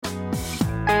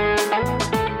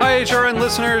HRN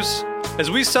listeners.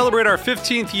 As we celebrate our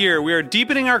 15th year, we are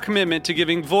deepening our commitment to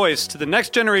giving voice to the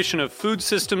next generation of food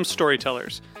systems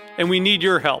storytellers, and we need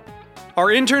your help. Our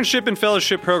internship and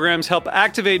fellowship programs help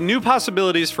activate new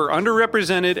possibilities for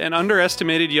underrepresented and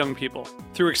underestimated young people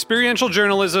through experiential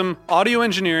journalism, audio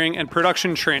engineering, and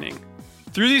production training.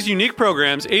 Through these unique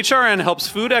programs, HRN helps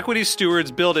food equity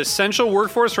stewards build essential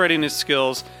workforce readiness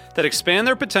skills that expand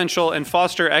their potential and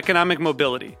foster economic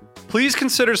mobility. Please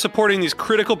consider supporting these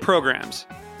critical programs.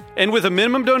 And with a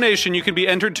minimum donation, you can be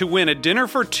entered to win a dinner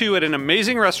for two at an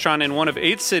amazing restaurant in one of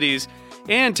 8 cities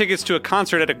and tickets to a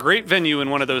concert at a great venue in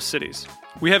one of those cities.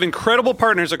 We have incredible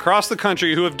partners across the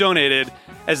country who have donated,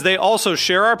 as they also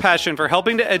share our passion for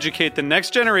helping to educate the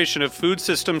next generation of food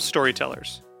systems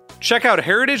storytellers. Check out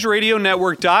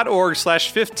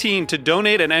heritageradionetwork.org/15 to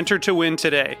donate and enter to win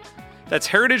today. That's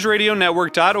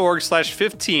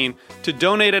heritageradionetwork.org/15 to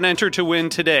donate and enter to win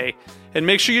today. And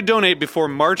make sure you donate before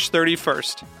March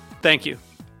 31st. Thank you.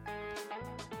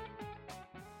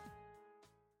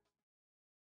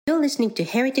 You're listening to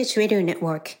Heritage Radio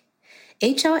Network.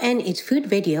 HRN is food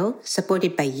radio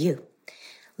supported by you.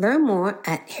 Learn more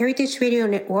at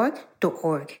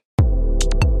heritageradionetwork.org.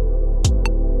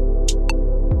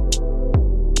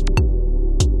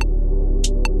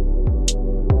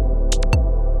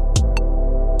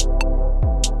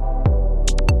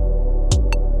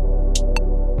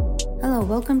 Hello,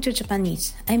 welcome to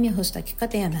Japanese. I'm your host Aki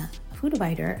Katayama, food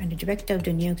writer and the director of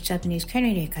the New York Japanese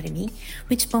Culinary Academy,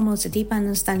 which promotes a deep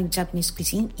understanding of Japanese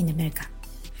cuisine in America.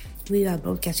 We are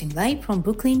broadcasting live from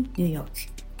Brooklyn, New York.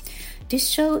 This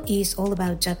show is all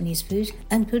about Japanese food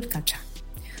and food culture.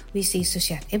 We see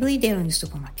sushi at every day in the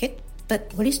supermarket,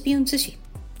 but what is beyond sushi?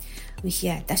 We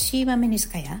hear dashi ramen is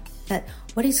kaya, but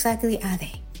what exactly are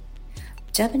they?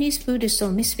 Japanese food is still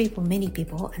a mystery for many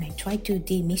people, and I try to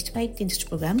demystify it in this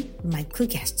program with my cool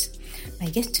guests. My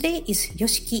guest today is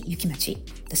Yoshiki Yukimachi,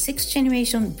 the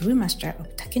 6th-generation brewmaster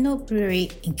of Takeno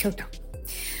Brewery in Kyoto.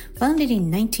 Founded in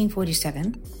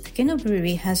 1947, Takeno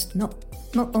Brewery has not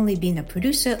only been a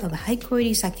producer of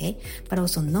high-quality sake, but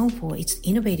also known for its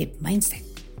innovative mindset.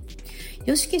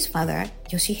 Yoshiki's father,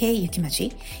 Yoshihei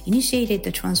Yukimachi, initiated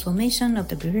the transformation of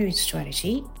the brewery's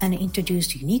strategy and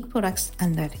introduced unique products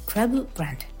under the Krabu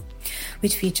brand,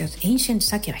 which features ancient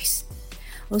sake rice.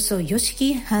 Also,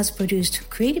 Yoshiki has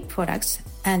produced creative products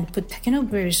and put Takeno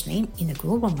Brewery's name in the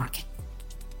global market.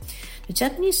 The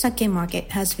Japanese sake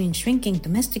market has been shrinking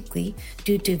domestically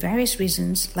due to various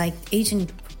reasons like aging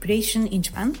population in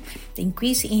Japan, the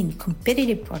increase in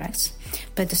competitive products,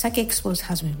 but the sake export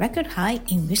has been record high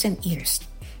in recent years,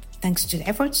 thanks to the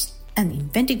efforts and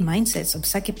inventive mindsets of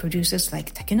sake producers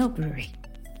like Takeno Brewery.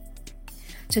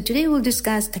 So today we'll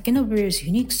discuss Takeno Brewery's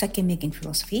unique sake making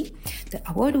philosophy, the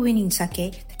award-winning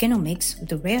sake Takeno makes with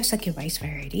the rare sake rice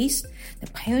varieties, the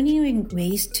pioneering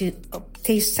ways to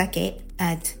taste sake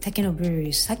at Takeno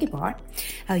Brewery's sake bar,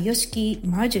 how Yoshiki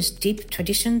merges deep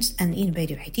traditions and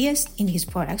innovative ideas in his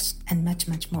products, and much,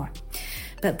 much more.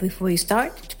 But before we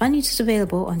start, Japanese is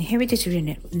available on Heritage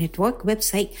Radio Network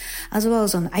website, as well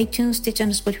as on iTunes, Stitcher,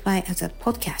 and Spotify as a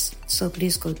podcast. So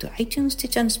please go to iTunes,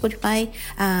 Stitcher, and Spotify,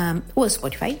 or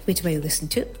Spotify, whichever you listen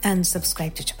to, and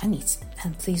subscribe to Japanese.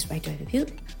 And please write a review.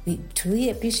 We truly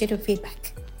appreciate your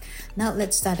feedback. Now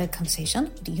let's start a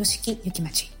conversation with Yoshiki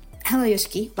Yukimachi. Hello,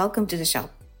 Yoshiki. Welcome to the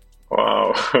show.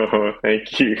 Wow,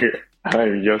 thank you.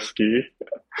 I'm Yoshiki.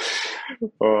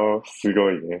 す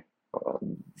ごいね。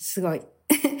すごい.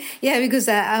 Yeah, because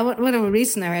one of our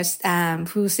listeners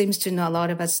who seems to know a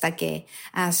lot about sake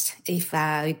asked if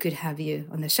we could have you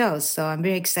on the show. So I'm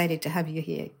very excited to have you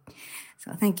here.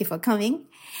 So thank you for coming.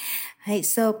 Right,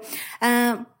 so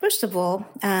first of all,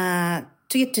 to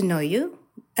get to know you,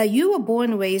 you were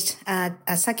born and raised at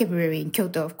a sake brewery in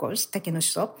Kyoto, of course,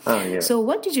 Takenoshiso. Oh, yeah. So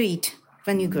what did you eat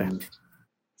when you grew up?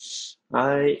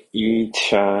 I eat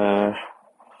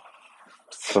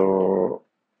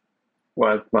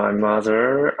what my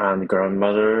mother and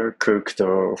grandmother cooked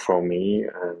for me,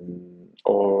 and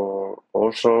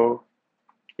also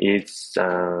it's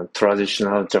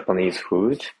traditional Japanese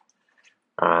food,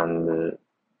 and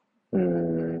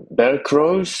very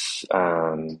close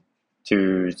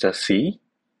to the sea,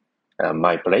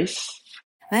 my place.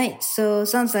 Right, so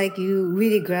sounds like you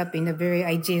really grew up in a very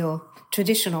ideal,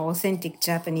 traditional, authentic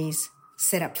Japanese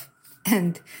setup.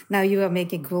 And now you are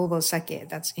making global sake.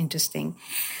 That's interesting.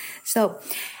 So,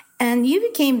 and you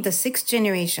became the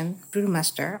 6th-generation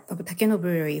brewmaster of Takeno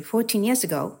Brewery 14 years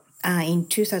ago in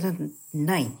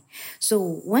 2009. So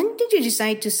when did you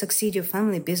decide to succeed your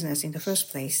family business in the first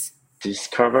place?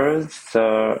 Discovered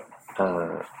the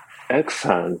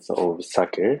excellence of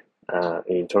sake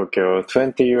in Tokyo,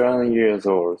 21 years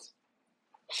old.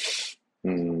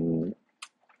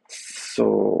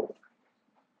 So,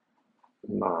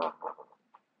 ま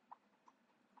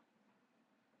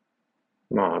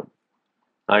あ、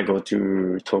I go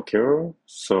to Tokyo,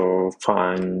 so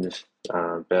find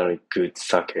very good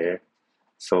sake.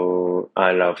 So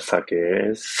I love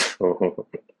sake.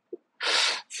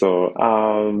 So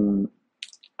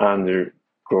and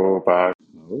go back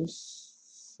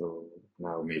house. So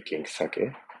now making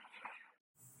sake.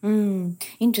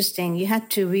 Interesting. You had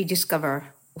to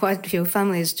rediscover what your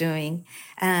family is doing.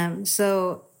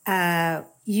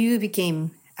 You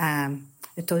became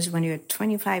I told you when you were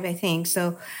 25, I think.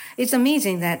 So it's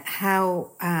amazing that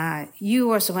how you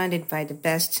were surrounded by the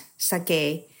best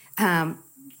sake,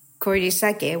 quality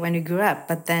sake when you grew up,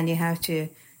 but then you have to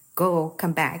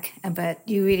come back. But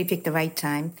you really picked the right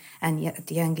time and at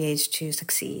the young age to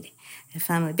succeed in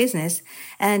family business.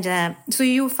 And so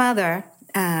your father,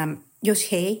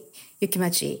 Yoshihei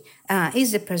Yukimachi,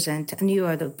 is the president and you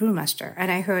are the brewmaster. And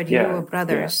I heard your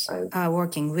brothers are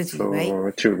working with you, right?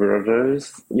 So two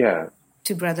brothers,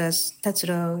 Two brothers,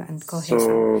 Tatsuro and Kohei-san.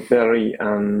 So very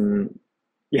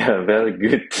very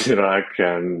good luck,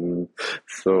 and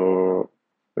so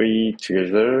we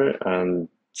together, and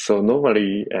so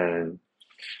normally and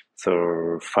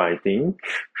so fighting,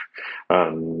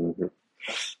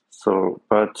 so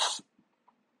but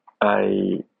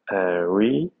I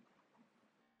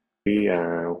we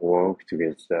work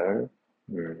together,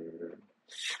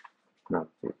 なん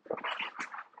ていうか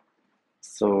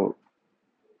so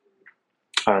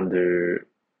and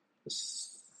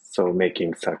so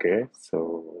making sake,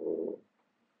 so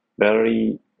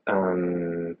very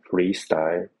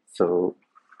freestyle. So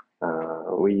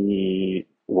we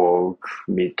work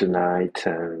midnight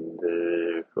and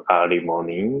early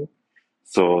morning.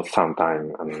 So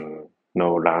sometimes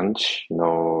no lunch,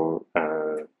 no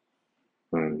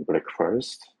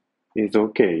breakfast. It's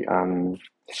okay.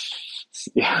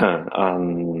 Yeah.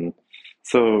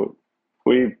 So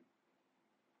we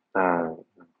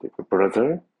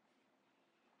brother.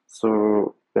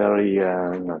 So very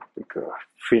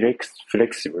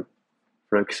flexible.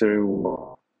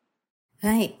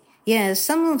 Right. Yeah,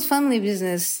 some family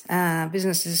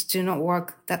businesses do not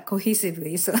work that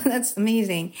cohesively, so that's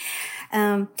amazing.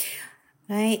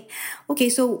 Right. Okay,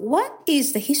 so what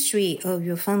is the history of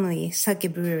your family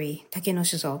sake brewery,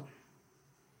 Takenoshizo?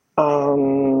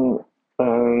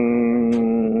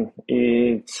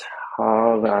 It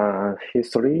has a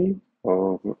history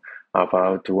of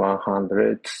about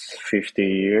 150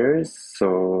 years,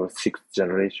 so sixth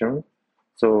generation.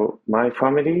 So my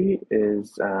family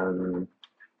is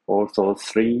also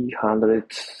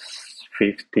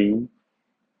 350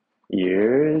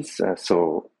 years,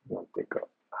 so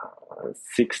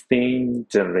 16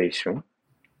 generation.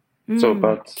 So,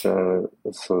 but so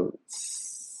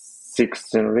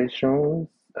sixth generation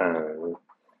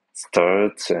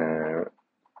start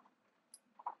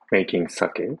making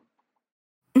sake.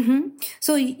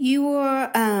 So you're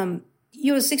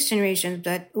sixth generation,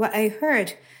 but what I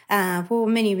heard, for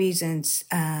many reasons,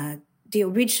 the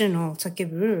original sake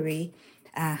brewery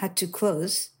had to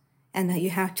close, and you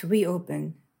have to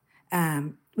reopen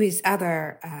with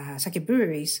other sake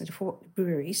breweries, four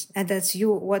breweries, and that's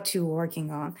what you're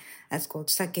working on. That's called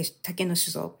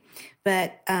Takenoshizo.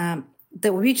 But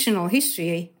the original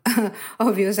history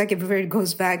of your sake brewery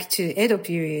goes back to Edo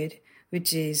period,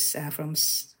 which is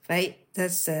right?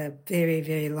 That's a very,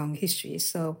 very long history.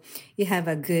 So you have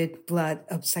a good blood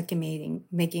of sake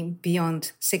making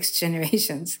beyond 6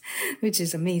 generations, which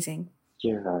is amazing.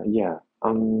 Yeah.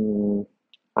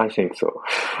 I think so.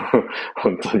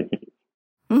 本当に。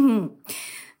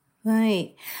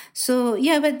Right. So,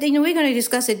 but, we're going to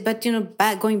discuss it, but,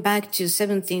 going back to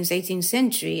 17th, 18th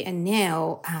century, and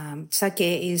now sake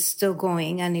is still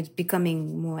going and it's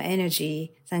becoming more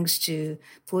energy thanks to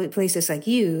places like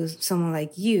you, someone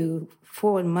like you,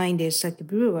 forward-minded sake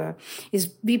brewer,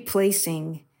 is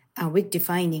replacing,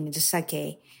 redefining the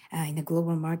sake in the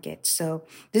global market. So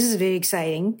this is very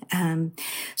exciting.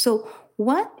 So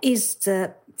what is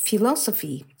the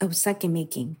philosophy of sake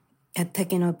making at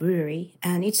Takeno Brewery?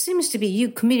 And it seems to be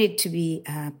you committed to be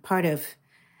part of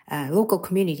local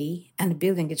community and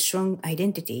building a strong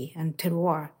identity and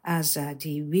terroir as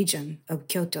the region of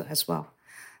Kyoto as well.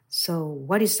 So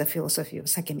what is the philosophy of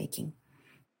sake making?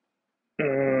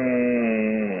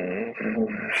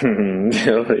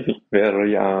 Very,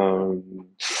 very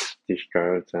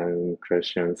difficult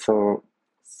question. So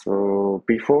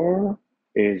before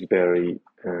is very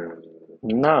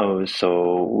now.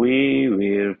 So we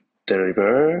will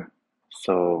deliver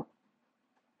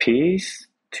peace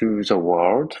to the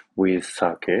world with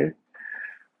sake.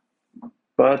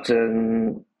 But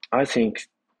I think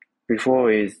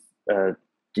before is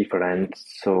different,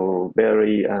 so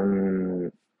very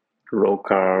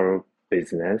local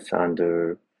business and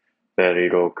very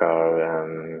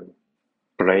local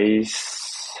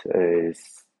place is.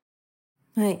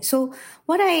 Right. So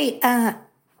what I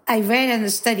read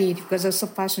and studied because I'm so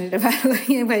passionate about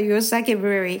learning about your sake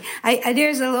brewery.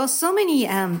 There's so many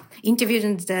interviews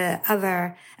and the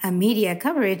other media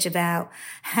coverage about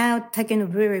how Takeno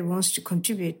Brewery wants to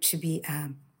contribute to be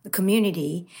a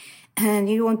community, and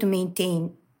you want to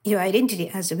maintain your identity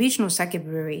as a regional sake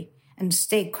brewery and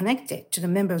stay connected to the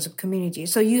members of the community.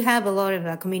 So you have a lot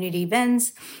of community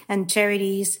events and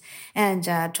charities, and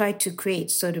try to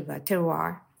create sort of a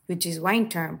terroir, which is wine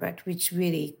term, but which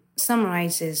really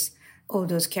summarizes all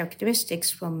those characteristics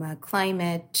from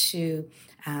climate to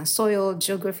soil,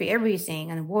 geography, everything,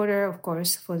 and water, of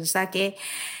course, for the sake.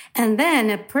 And then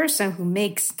a person who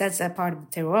makes, that's a part of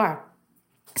the terroir.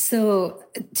 So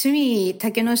to me,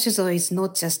 Takeno Shizo is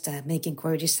not just making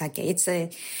quality sake. It's a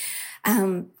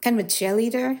kind of a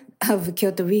cheerleader of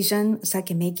Kyoto region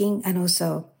sake making, and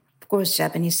also, of course,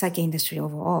 Japanese sake industry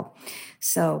overall.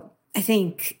 So I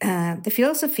think the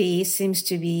philosophy seems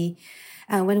to be,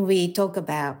 when we talk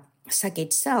about sake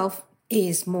itself,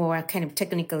 is more kind of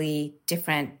technically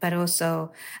different, but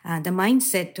also the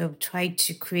mindset of trying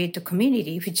to create a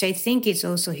community, which I think is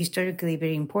also historically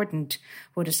very important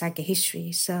for the sake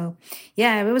history. So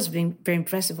yeah, it was very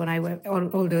impressive when I read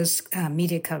all those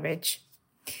media coverage.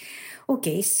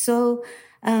 Okay, so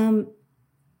I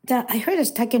heard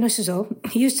that Takeno Shizo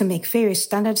used to make very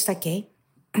standard sake,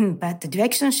 but the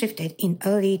direction shifted in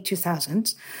early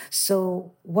 2000s.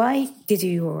 So why did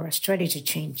your strategy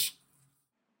change?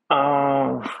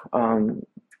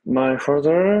 My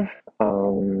father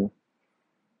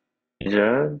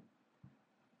yeah,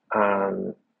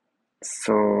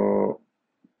 so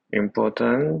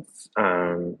important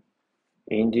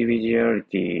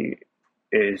individuality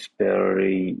is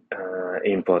very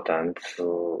important.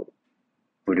 So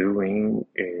brewing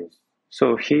is.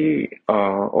 So he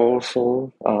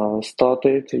also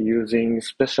started using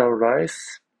special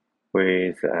rice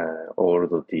with old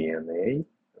DNA.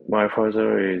 My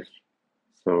father is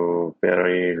so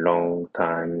very long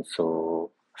time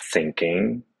so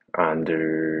thinking and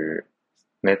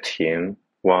met him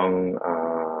one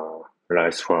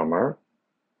rice farmer.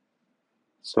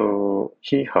 So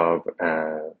he have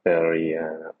a very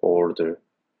old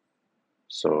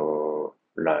so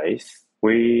rice.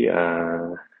 We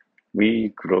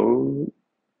grow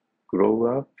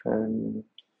up and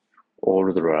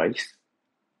old rice.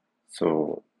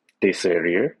 So this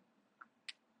area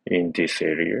in this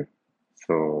area.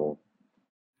 So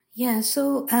Yeah,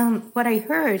 so what I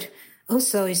heard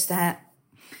also is that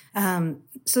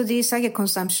so the sake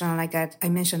consumption, like I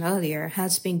mentioned earlier,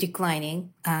 has been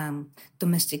declining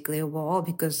domestically overall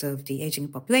because of the aging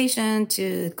population,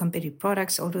 to competitive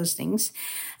products, all those things.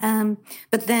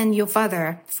 But then your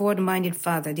father, forward-minded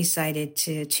father, decided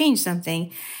to change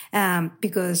something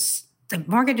because the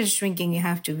market is shrinking. You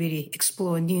have to really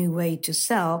explore a new way to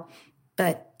sell,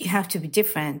 but you have to be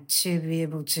different to be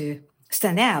able to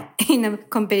stand out in a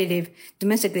competitive,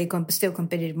 domestically still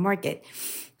competitive market.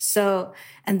 So,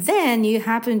 and then you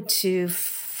happen to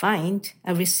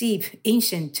receive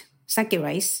ancient sake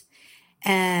rice,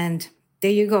 and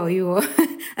there you go. Your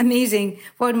amazing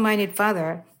forward-minded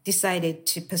father decided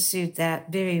to pursue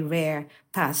that very rare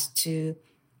path to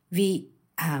revive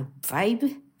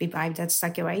that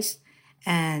sake rice,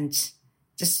 and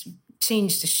just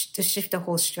change to shift the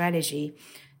whole strategy.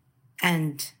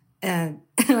 And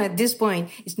at this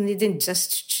point, it didn't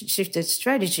just shift the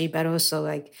strategy, but also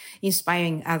like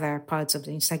inspiring other parts of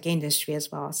the sake industry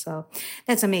as well. So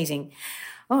that's amazing.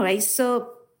 All right,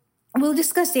 so we'll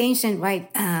discuss the ancient right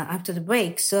after the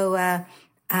break. So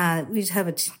we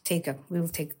will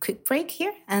take a quick break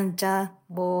here, and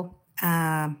we'll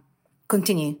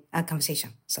continue our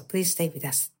conversation. So please stay with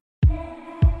us.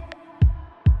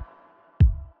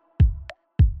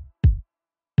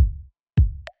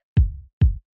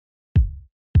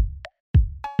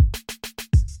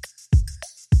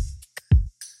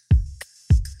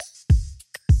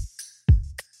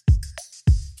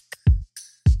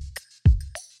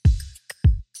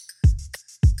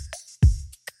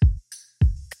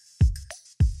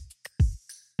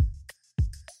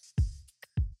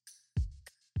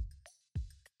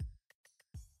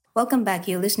 Welcome back.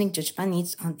 You're listening to Japan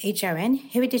Eats on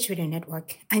HRN, Heritage Radio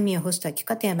Network. I'm your host, Akiko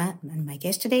Katayama, and my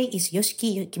guest today is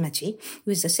Yoshiki Yukimachi,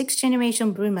 who is the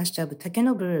sixth-generation brewmaster of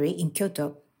Takeno Brewery in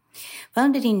Kyoto.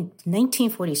 Founded in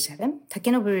 1947,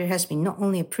 Takeno Brewery has been not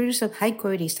only a producer of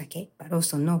high-quality sake, but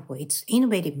also known for its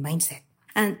innovative mindset.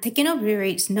 And Takeno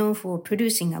Brewery is known for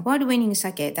producing award-winning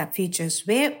sake that features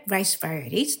rare rice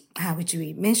varieties, which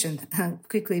we mentioned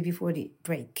quickly before the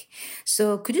break.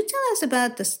 So could you tell us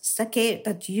about the sake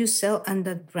that you sell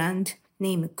under the brand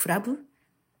name Kurabu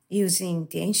using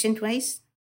the ancient rice?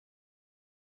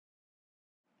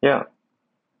 Yeah.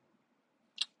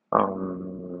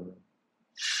 Um,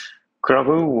 Club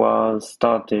was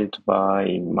started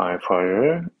by my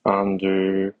father and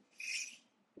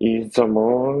is the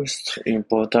most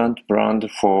important brand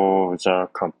for the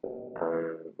company.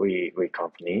 We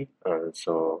company.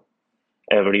 So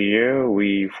every year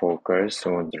we focus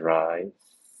on the rice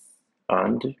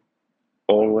and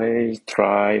always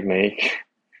try make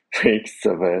make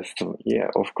the best.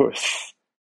 Yeah, of course.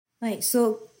 Right.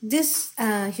 So this,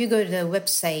 if you go to the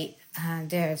website,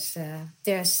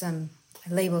 there's some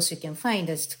labels you can find.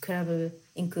 As Kurabu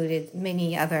included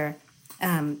many other,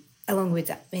 along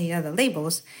with many other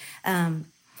labels, um,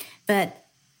 but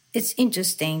it's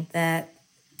interesting that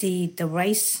the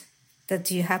rice that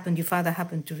your father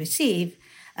happened to receive,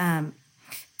 um,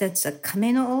 that's a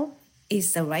kameno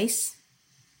is the rice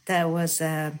that was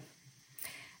a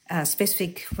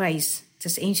specific rice,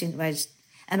 just ancient rice,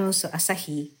 and also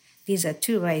asahi. These are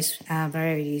two rice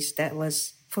varieties that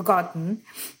was forgotten.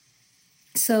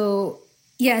 So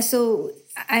yeah, so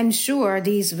I'm sure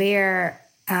these rare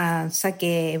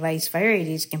sake rice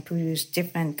varieties can produce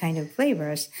different kind of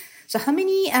flavors. So how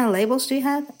many labels do you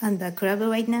have on the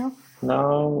Kurabu right now?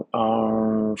 Now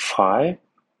five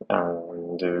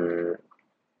and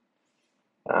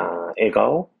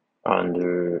Egao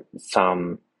and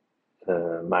some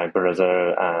my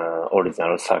brother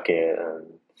original sake.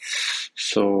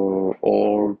 So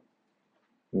all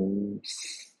mm,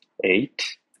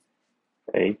 eight,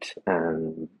 eight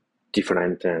and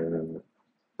different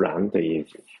brand is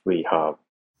we have.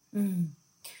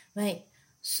 Right.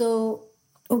 So,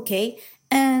 okay.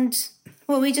 And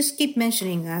well, we just keep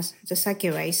mentioning us the sake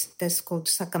rice that's called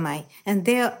sakamai. And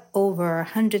there are over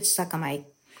 100 sakamai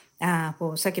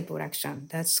for sake production.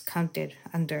 That's counted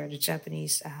under the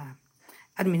Japanese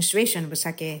administration of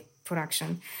sake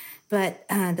production. But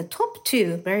the top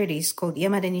two varieties called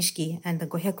Yamada Nishiki and the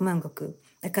Gohyakumangoku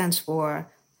accounts for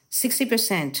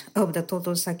 60% of the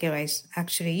total sake rice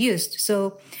actually used.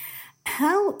 So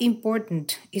how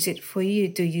important is it for you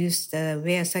to use the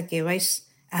rare sake rice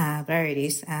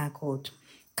varieties called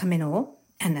Kameno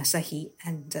and Asahi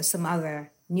and some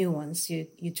other new ones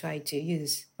you try to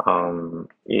use?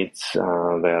 It's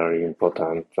very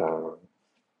important.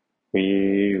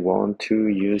 We want to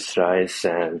use rice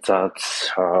and that's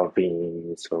have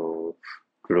been so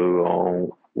grew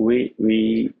on.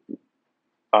 We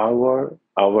our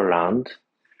land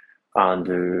and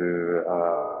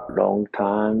long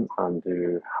time and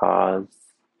has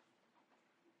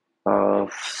a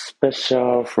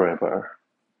special flavor.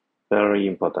 Very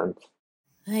important.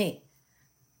 Right.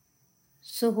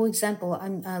 So, for example,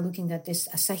 I'm looking at this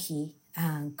Asahi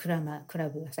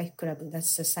Asahi Kurabu,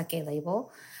 that's the sake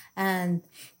label. And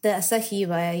the Asahi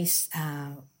rice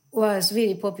was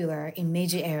really popular in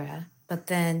Meiji era, but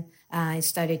then it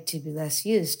started to be less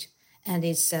used. And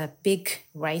it's a big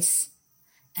rice,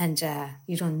 and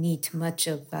you don't need much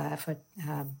of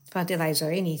fertilizer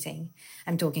or anything.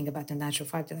 I'm talking about the natural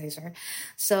fertilizer.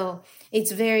 So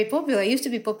it's very popular. It used to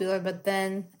be popular, but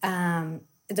then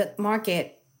the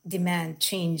market demand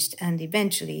changed, and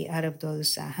eventually, out of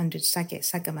those 100 sake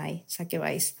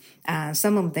rice,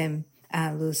 some of them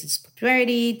lose its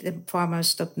popularity. The farmers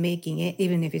stop making it,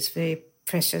 even if it's very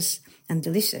precious and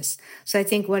delicious. So I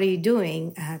think what are you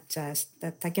doing at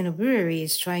the Takeno Brewery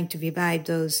is trying to revive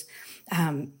those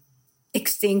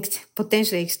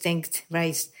potentially extinct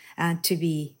rice to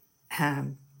be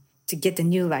to get a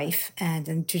new life and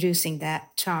introducing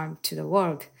that charm to the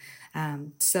world.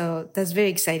 So that's very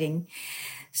exciting.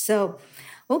 So,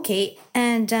 okay,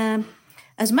 and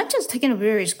as much as Takeno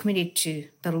Brewery is committed to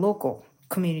the local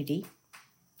community,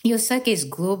 your sake is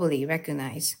globally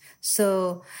recognized.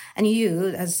 So, and you,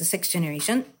 as the sixth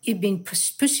generation, you've been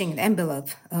pushing the envelope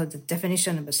of the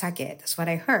definition of a sake. That's what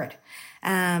I heard.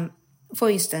 For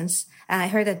instance, I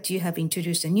heard that you have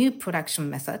introduced a new production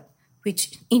method,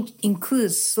 which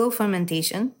includes slow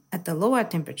fermentation at the lower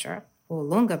temperature for a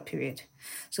longer period.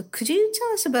 So, could you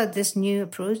tell us about this new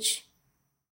approach?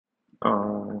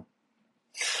 Uh,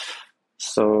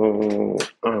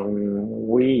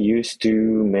 we used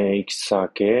to make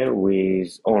sake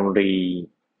with only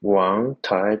one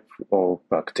type of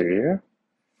bacteria.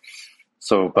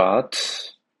 So, but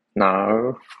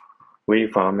now we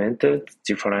fermented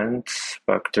different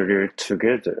bacteria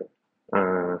together.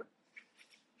 Uh,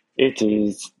 it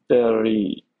is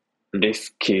very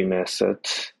risky method,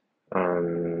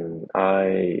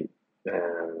 I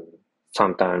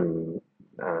sometimes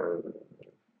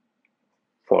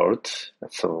fault.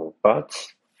 So, but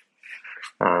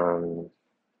um,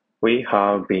 we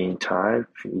have been type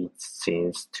it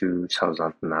since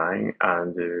 2009,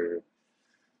 and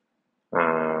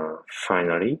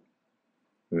finally,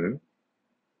 mm,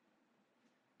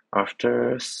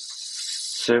 after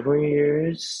 7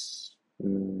 years,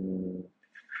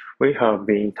 we have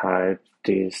been type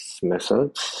this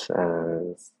method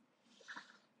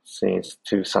since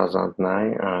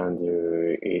 2009, and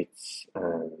it's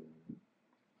uh,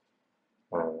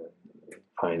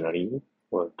 finally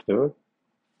worked good.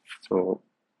 So,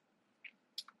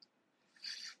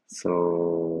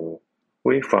 so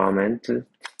we fermented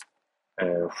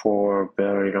for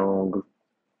very long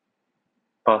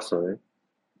passage.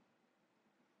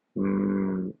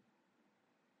 Mm,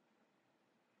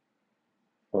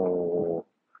 oh,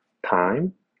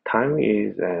 time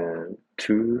is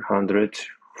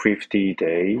 250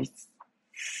 days.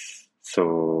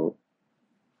 So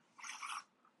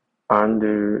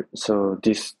so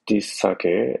this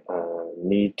sake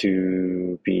need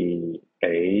to be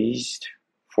aged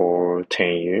for 10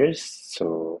 years.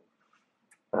 So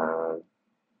uh,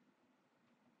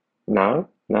 now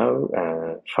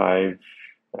 5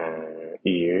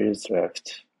 years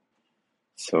left.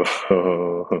 So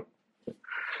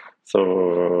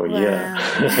so yeah.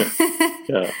 Wow.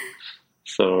 Yeah.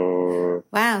 So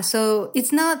Wow. So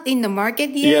it's not in the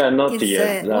market yeah, yet? not It's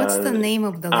yet. what's the name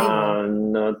of the label?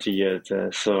 Not yet.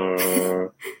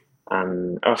 So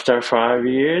after 5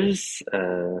 years,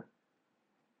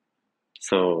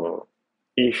 so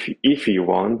if you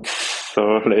want,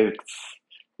 so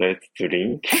let's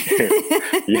drink.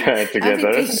 Yeah, I'll be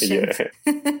together. patient.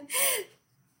 Yeah,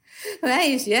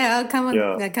 Nice. Yeah, yeah,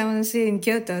 I'll come and see you in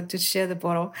Kyoto to share the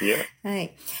bottle. yeah.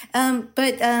 Right.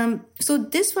 So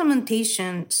this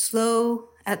fermentation slow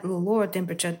at lower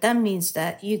temperature, that means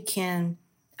that you can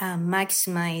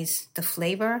maximize the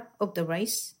flavor of the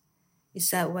rice. Is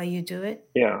that why you do it?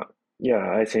 Yeah,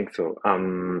 yeah, I think so.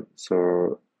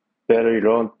 So very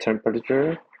low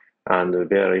temperature and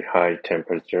very high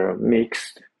temperature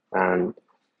mixed, and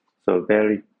so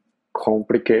very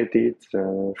complicated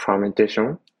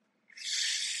fermentation.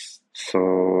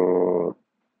 So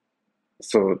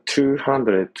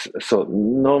 200. So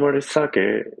normally sake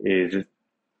is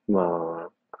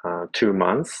 2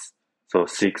 months, so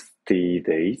 60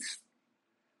 days.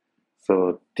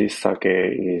 So this sake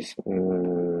is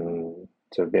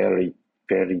so very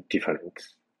different.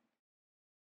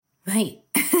 Right.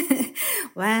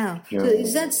 Wow. So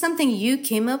is Yeah, that something you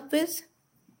came up with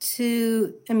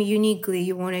uniquely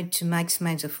you wanted to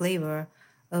maximize the flavor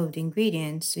of the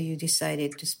ingredients, so you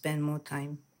decided to spend more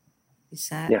time. Is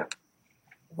that yeah.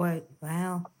 what?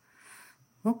 Wow.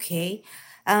 Okay.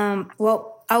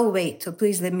 Well, I'll wait. So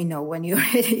please let me know when you're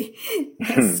ready.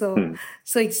 That's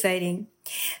so exciting.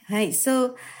 Right.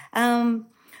 So,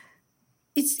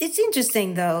 it's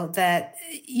interesting though that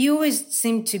you always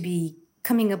seem to be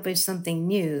coming up with something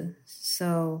new.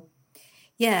 So,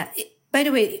 yeah. By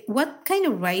the way, what kind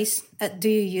of rice do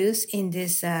you use in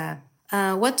this?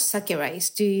 What sake rice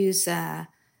do you use? The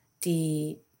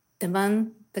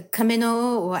the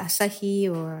kameno or asahi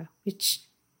or which?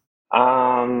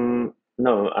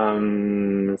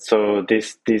 No, so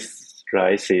this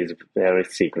rice is very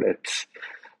secret.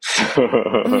 So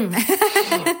Mm.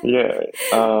 yeah,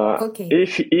 Okay.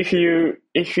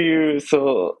 if you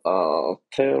so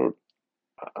tell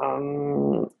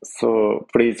so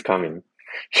please come in.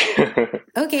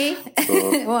 Okay. So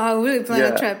Well, I'll really plan a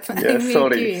yeah, trip. yeah, I'm really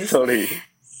sorry, curious.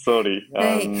 sorry.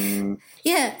 Right.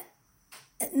 Yeah.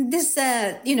 This,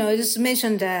 just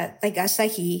mentioned like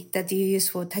Asahi that you use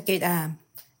for take, the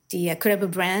Kurabu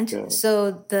brand. Yeah.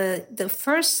 So the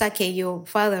first sake your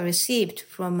father received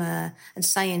from a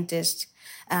scientist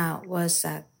was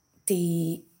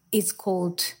it's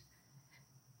called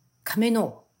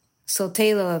Kameno. So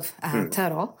Taylor of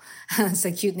Taro. It's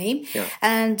a cute name. Yeah.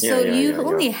 And Yeah, so yeah, you yeah,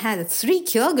 only yeah. had 3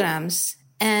 kilograms,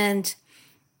 and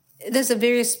there's a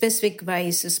very specific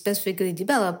rice specifically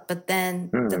developed, but then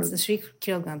that's the 3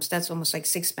 kilograms. That's almost like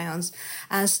 6 pounds.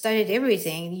 And started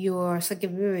everything. Your sake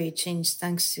brewery changed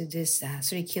thanks to this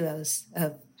 3 kilos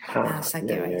of sake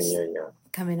Yeah, rice. yeah.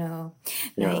 Kameno,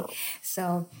 Yeah. right?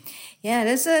 So, yeah,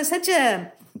 that's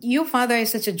your father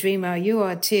is such a dreamer. You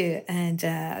are too, and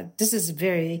this is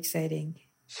very exciting.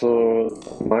 So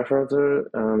my father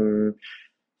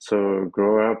so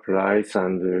grow up rice,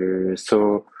 and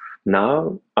so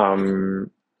now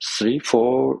 3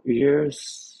 4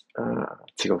 years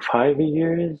 5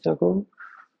 years ago,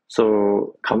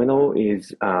 so Kameno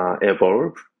is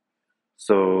evolved.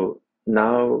 So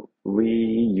now we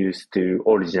used to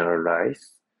original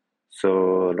rice.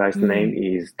 So rice name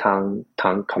is Tang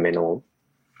Kameno.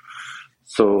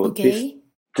 So Okay.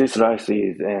 this rice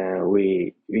is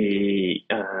we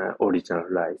original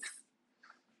rice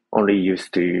only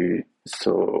used to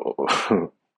so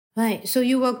Right. So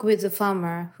you work with a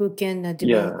farmer who can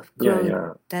yeah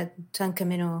grow that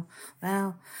Tancamino.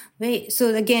 Wow. Wait.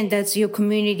 So again, that's your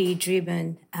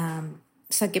community-driven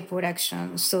sake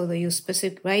production. So that you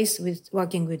specific rice with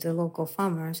working with the local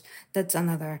farmers. That's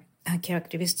another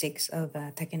characteristics of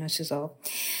Takeno Shizo.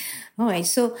 All right.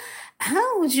 So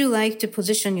how would you like to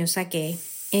position your sake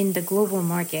in the global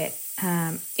market?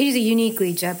 It is a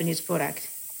uniquely Japanese product.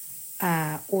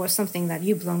 Or something that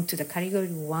you belong to the category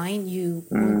of wine, you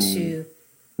want to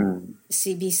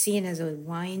be seen as a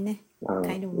wine,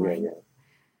 kind of wine? yeah.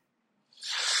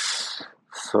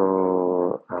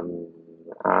 So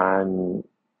I'm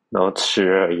not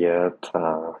sure yet.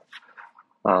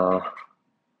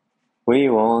 We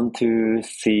want to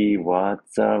see what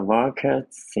the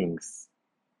market thinks.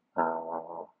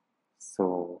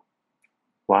 So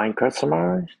wine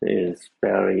customer is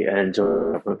very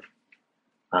enjoyable.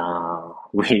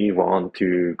 We want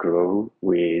to grow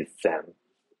with them.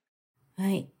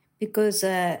 Right. Because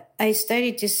I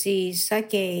started to see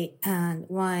sake and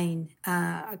wine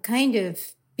kind of,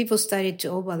 people started to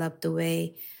overlap the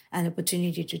way an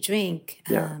opportunity to drink.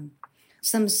 Yeah.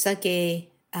 Some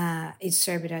sake is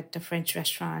served at the French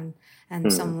restaurant,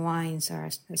 and some wines are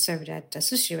served at the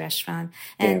sushi restaurant.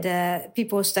 And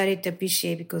people started to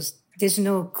appreciate because there's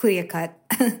no clear-cut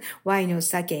wine or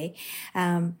sake.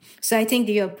 So I think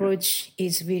your approach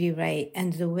is really right,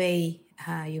 and the way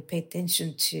you pay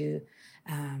attention to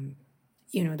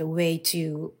the way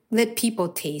to let people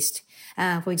taste.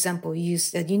 For example,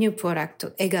 use the new product,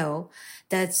 Egao,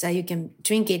 that you can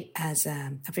drink it as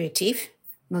aperitif,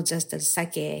 not just as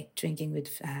sake, drinking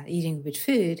with, eating with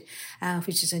food,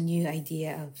 which is a new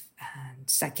idea of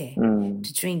sake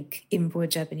to drink even for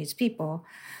Japanese people,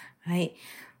 right?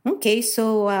 Okay,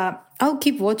 so I'll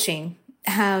keep watching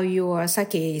how your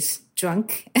sake is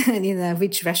drunk in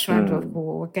which restaurant or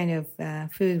what kind of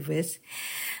food with.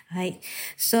 Right.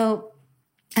 So,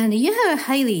 and you have a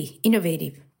highly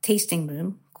innovative tasting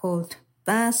room called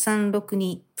Bar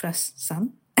 362 plus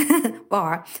 3,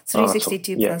 Bar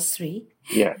 362 plus 3.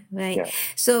 Yeah. Right. Yeah.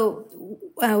 So,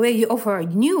 where you offer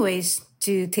new ways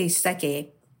to taste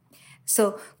sake.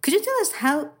 So, could you tell us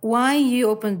why you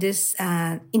opened this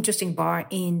interesting bar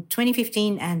in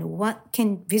 2015 and what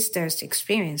can visitors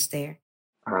experience there?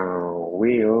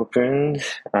 We opened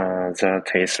the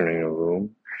tasting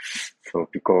room. So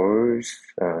because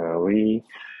we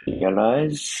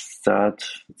realized that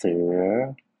there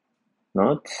are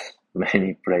not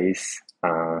many places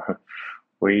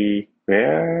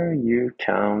where you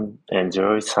can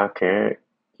enjoy sake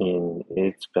in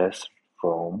its best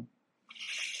form.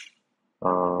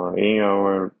 In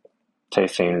our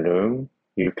tasting room,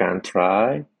 you can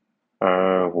try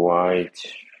a wide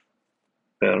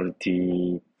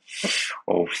variety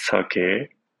of sake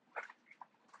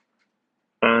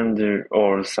and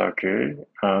all sake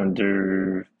and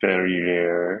very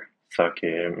rare sake.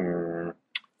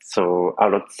 So a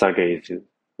lot of sake is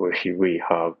we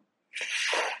have.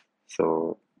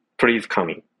 So please come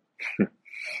in.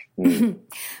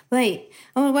 Right.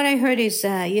 What I heard is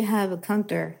you have a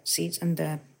counter seats on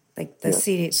the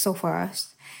seated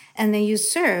sofas, and then you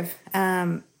serve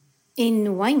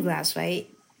in wine glass, right?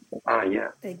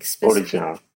 Yeah. Like specific.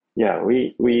 Original. Yeah,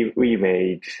 we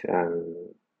made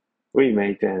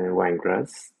a wine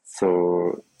glass.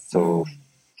 So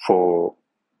for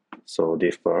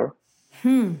this bar.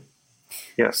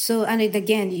 Yeah. So and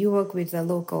again, you work with the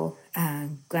local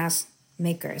glass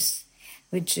makers,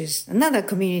 which is another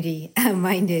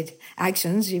community-minded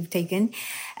actions you've taken.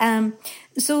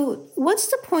 So what's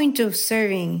the point of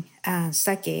serving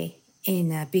sake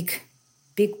in a big,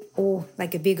 or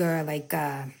like a bigger,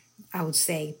 I would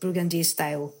say Burgundy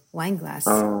style wine glass?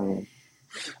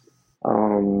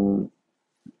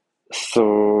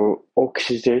 So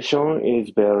oxidation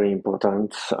is very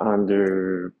important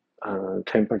under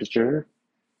temperature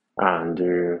and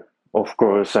of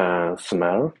course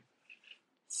smell.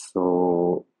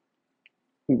 So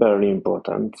very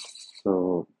important.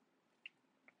 So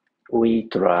we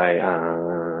try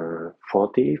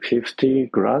 40, 50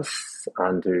 glass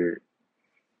and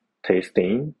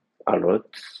tasting a lot.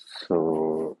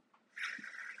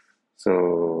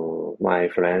 So my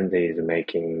friend is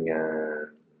making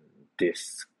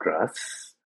this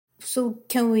glass. So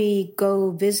can we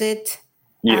go visit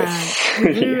Yes.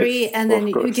 the brewery Yes, and then of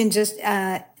you course. can just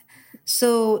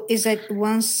So is it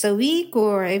once a week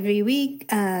or every week?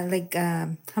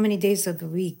 How many days of the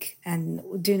week? And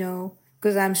do you know?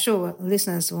 Because I'm sure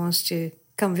listeners wants to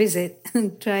come visit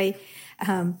and try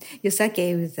your sake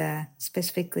with a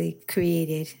specifically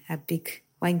created a big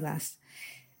wine glass.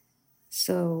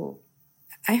 So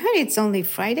I heard it's only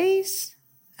Fridays.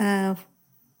 Or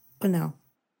no?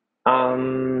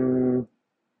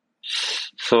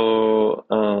 So,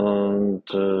 and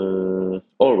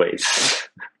always.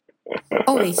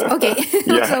 Always. Okay.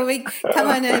 Yeah. So we come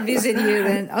and visit you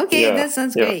then. Okay, Yeah, that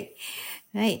sounds yeah. great.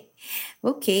 Right.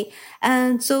 Okay.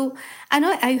 And so I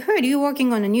know I heard you're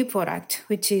working on a new product,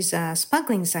 which is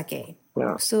sparkling sake.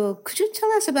 Yeah. So could you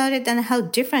tell us about it and how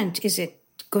different is it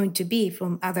going to be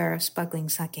from other sparkling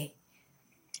sake?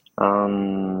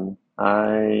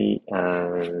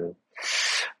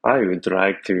 I would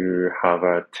like to have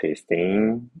a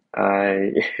tasting.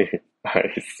 I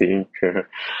I think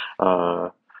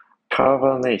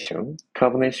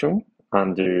carbonation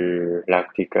and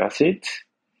lactic acid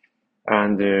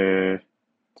and the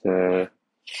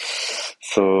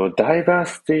so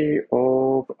diversity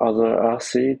of other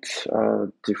acids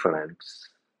are different.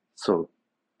 So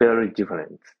very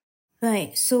different.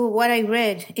 Right. So what I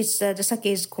read is the sake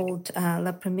is called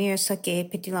La Première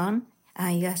Sake Pétillant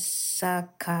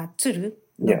Yasaka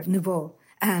Yeah. Nouveau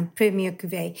Premier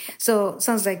Cuvée. So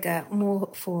sounds like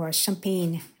more for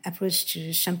champagne's approach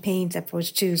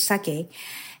to sake.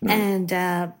 And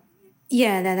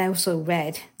then I also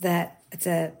read that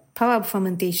the power of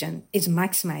fermentation is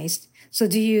maximized. So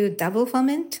do you double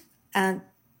ferment?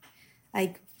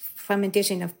 Like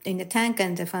fermentation in the tank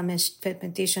and the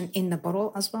fermentation in the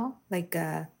bottle as well, like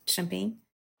champagne?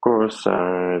 Of course,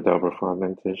 double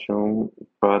fermentation,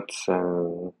 but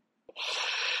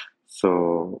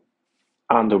so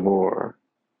and more.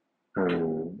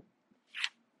 Um,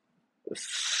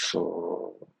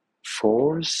 so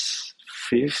fourth,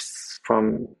 fifth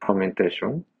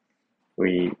fermentation,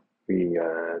 we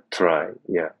try.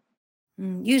 Yeah.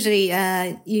 Usually,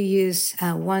 you use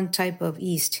one type of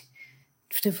yeast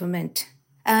to ferment.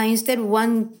 Instead,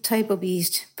 one type of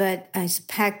yeast, but it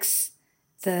packs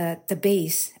the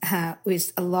base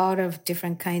with a lot of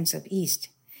different kinds of yeast.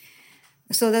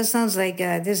 So that sounds like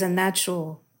there's a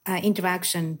natural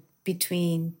interaction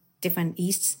between different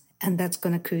yeasts, and that's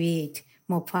going to create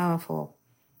more powerful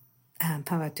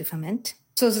power to ferment.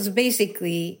 So this is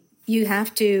basically you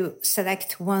have to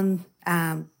select one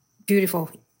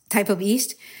beautiful type of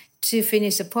yeast to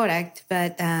finish the product,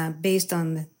 but based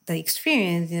on the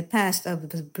experience in the past of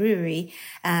the brewery,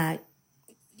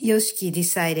 Yoshiki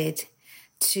decided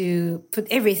to put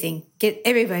everything, get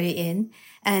everybody in,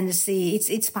 and see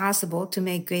it's possible to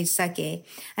make great sake.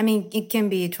 I mean, it can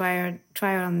be trial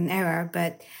and error,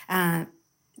 but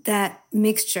that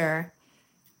mixture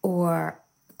or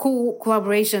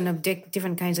collaboration of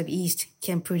different kinds of yeast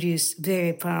can produce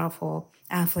very powerful,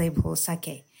 flavorful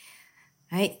sake.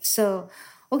 Right? So,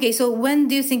 okay, so when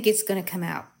do you think it's going to come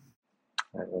out?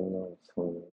 I don't know.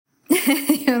 So,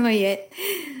 You don't know yet.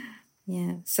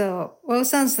 Yeah. So, well, it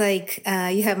sounds like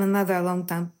you have another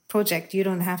long-term project. You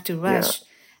don't have to rush.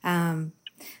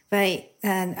 Right.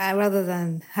 And rather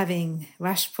than having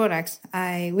rush products,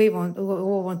 we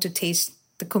all want to taste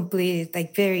the complete,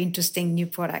 like very interesting new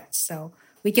products. So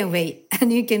we can wait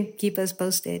and you can keep us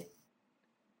posted.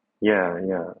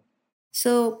 yeah.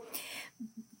 So,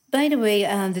 by the way,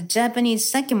 the Japanese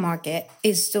sake market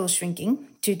is still shrinking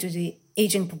due to the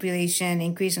aging population,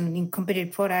 increase in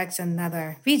competitive products, and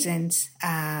other reasons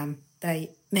that I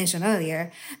mentioned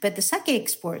earlier. But the sake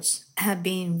exports have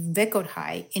been record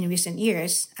high in recent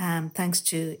years, thanks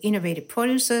to innovative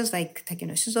producers like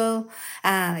Takeno Shizo,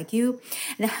 like you.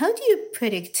 And how do you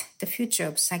predict the future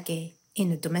of sake in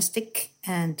the domestic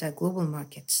and global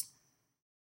markets?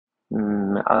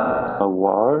 The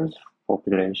world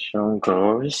population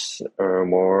grows,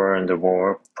 more and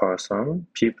more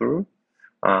people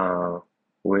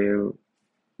will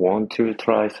want to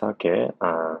try sake.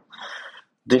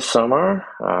 This summer,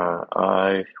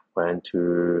 I went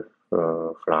to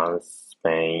France,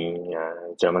 Spain,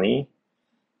 Germany,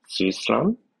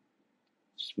 Switzerland,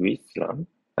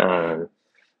 and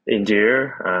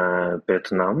India,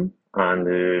 Vietnam,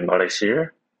 and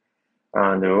Malaysia.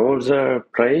 And all the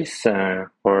places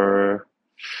were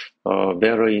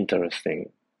very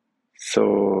interesting.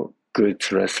 So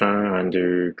good restaurant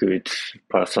and good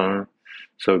person.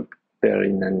 So very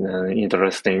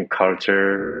interesting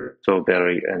culture. So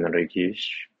very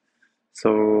enriched.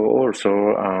 So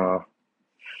also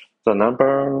the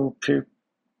number of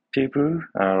people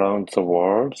around the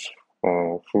world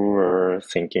who are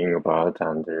thinking about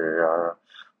and are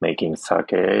making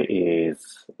sake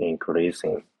is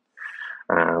increasing.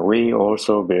 We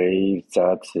also believe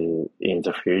that in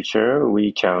the future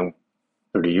we can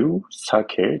brew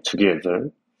sake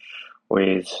together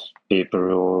with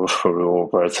people all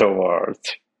over the world.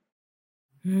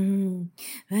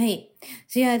 Right.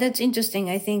 So yeah, that's interesting.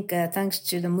 I think thanks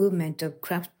to the movement of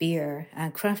craft beer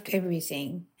and craft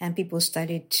everything, and people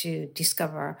started to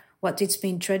discover what it's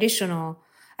been traditional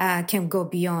can go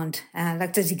beyond.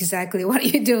 Like that's exactly what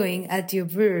you're doing at your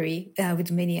brewery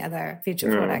with many other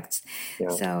future products.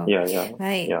 So,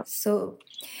 right. Yeah. So,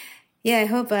 yeah, I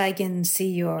hope I can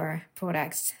see your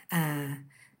products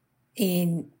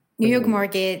in New York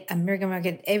market, American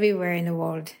market, everywhere in the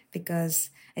world, because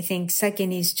I think sake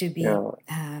needs to be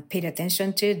paid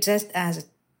attention to just as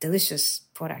delicious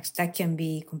products that can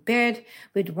be compared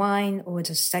with wine or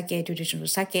just sake, traditional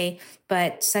sake.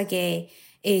 But sake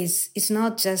it's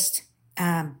not just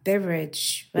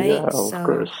beverage, right? Yeah, of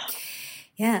course.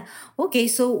 Yeah. Okay.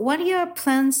 So what are your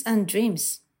plans and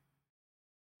dreams?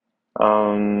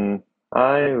 I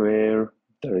will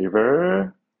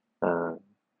deliver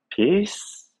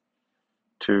peace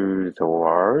to the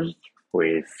world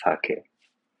with sake.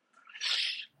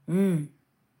 We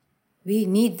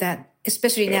need that,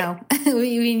 especially now.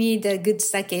 we need a good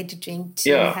sake to drink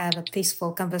to have a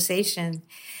peaceful conversation,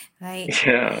 right?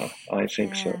 Yeah, I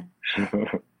think so.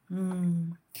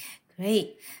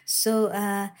 Great. So,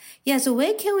 so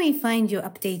where can we find your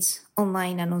updates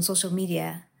online and on social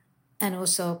media, and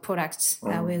also products?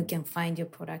 Where we can find your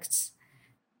products?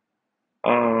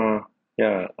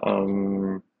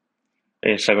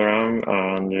 Instagram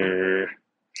and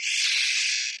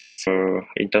so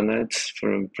internet,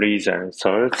 please and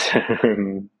search.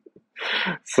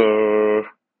 So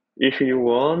if you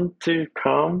want to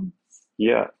come,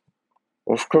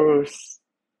 of course,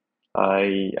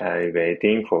 I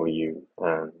waiting for you.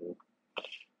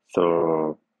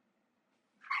 So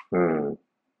it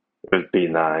would be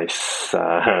nice.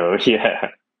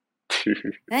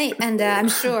 Right, and I'm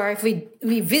sure if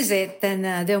we visit, then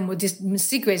there are more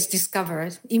secrets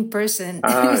discovered in person.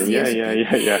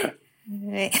 Yeah.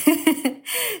 Right.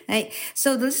 Right.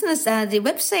 So the listeners, the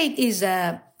website is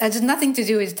has nothing to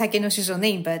do with Takenoshi's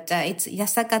name, but it's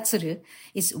Yasakatsuru.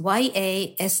 It's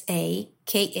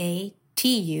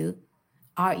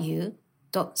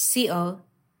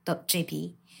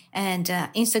YASAKATURU.co.jp, and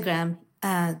Instagram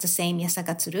the same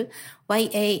Yasakatsuru,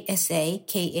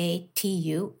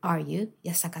 YASAKATURU,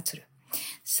 Yasakatsuru.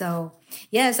 So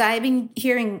yes, I've been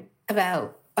hearing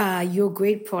about your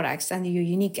great products and your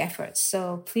unique efforts.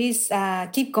 So please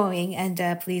keep going,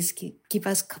 and please keep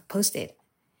us posted.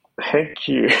 Thank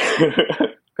you.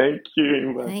 Thank you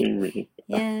inviting me.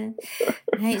 Yeah.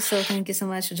 Right. So thank you so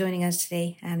much for joining us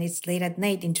today. And it's late at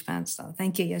night in Japan. So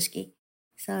thank you, Yoshiki.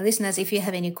 So listeners, if you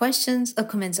have any questions or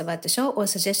comments about the show or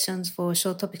suggestions for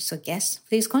show topics or guests,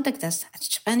 please contact us at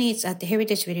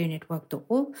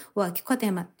japaneats@heritageradionetwork.org or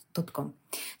kikotema.com.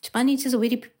 Japaneats is a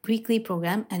weekly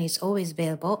program, and it's always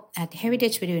available at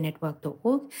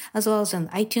heritageradionetwork.org as well as on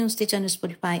iTunes, Stitcher, and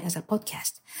Spotify as a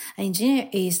podcast. Our engineer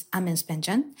is Amen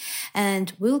Spenjan,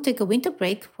 and we'll take a winter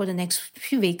break for the next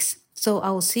few weeks. So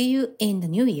I will see you in the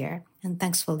new year. And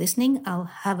thanks for listening. I'll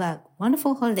have a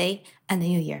wonderful holiday and the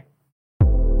new year.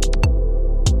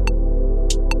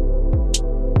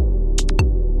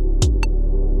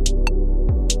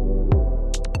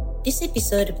 This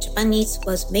episode of Japanese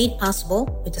was made possible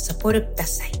with the support of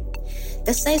Dassai.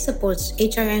 Dassai supports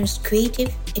HRM's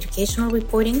creative, educational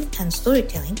reporting and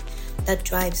storytelling that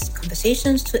drives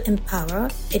conversations to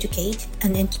empower, educate,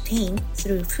 and entertain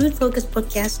through food-focused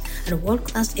podcasts and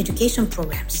world-class education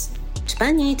programs.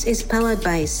 Japan Eats is powered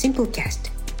by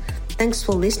Simplecast. Thanks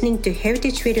for listening to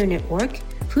Heritage Radio Network,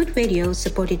 food radio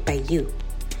supported by you.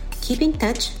 Keep in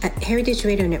touch at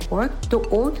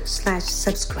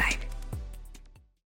heritageradionetwork.org/subscribe.